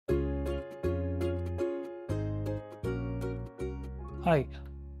Hi,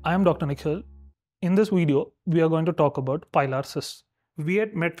 I am Dr. Nikhil. In this video, we are going to talk about Pilar cysts. We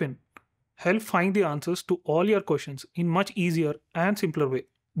at Medfin help find the answers to all your questions in much easier and simpler way.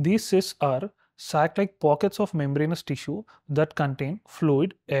 These cysts are sac-like pockets of membranous tissue that contain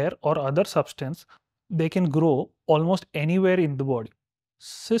fluid, air, or other substance. They can grow almost anywhere in the body.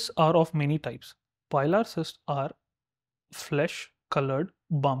 Cysts are of many types. Pilar cysts are flesh-colored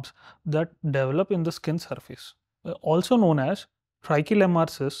bumps that develop in the skin surface, also known as Trichilemmal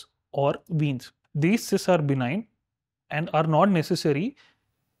cysts or veins. These cysts are benign and are not necessarily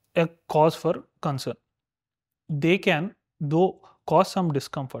a cause for concern. They can, though, cause some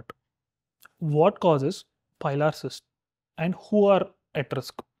discomfort. What causes pilar cysts and who are at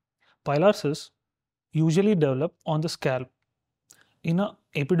risk? Pilar cysts usually develop on the scalp in a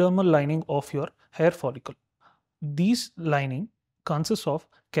epidermal lining of your hair follicle. These lining consists of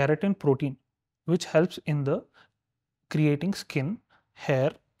keratin protein, which helps in the creating skin,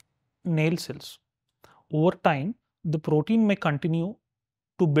 hair, nail cells. Over time, the protein may continue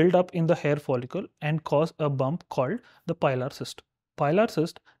to build up in the hair follicle and cause a bump called the pilar cyst. Pilar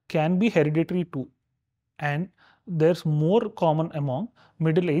cyst can be hereditary too, and there's more common among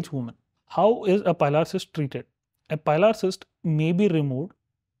middle-aged women. How is a pilar cyst treated? A pilar cyst may be removed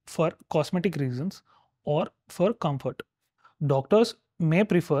for cosmetic reasons or for comfort. Doctors may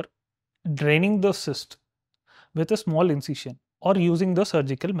prefer draining the cyst with a small incision or using the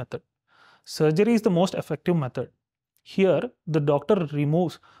surgical method. Surgery is the most effective method. Here, the doctor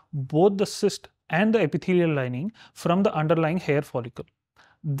removes both the cyst and the epithelial lining from the underlying hair follicle.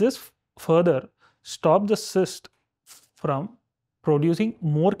 This further stops the cyst from producing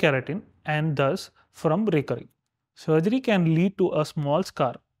more keratin and thus from recurring. Surgery can lead to a small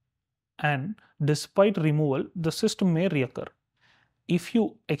scar, and despite removal, the cyst may reoccur. If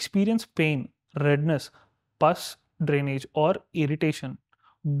you experience pain, redness, pus drainage, or irritation,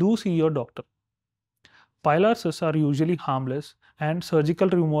 do see your doctor. Pilar cysts are usually harmless and surgical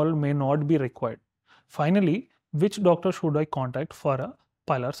removal may not be required. Finally, which doctor should I contact for a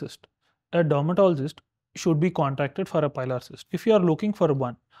pilar cyst? A dermatologist should be contacted for a pilar cyst. If you are looking for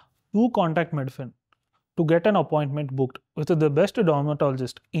one, do contact Medfin to get an appointment booked with the best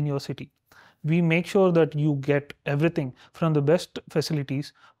dermatologist in your city. We make sure that you get everything from the best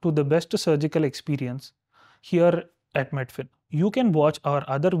facilities to the best surgical experience here at Medfin. You can watch our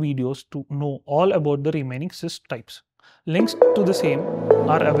other videos to know all about the remaining cyst types. Links to the same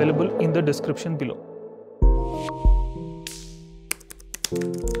are available in the description below.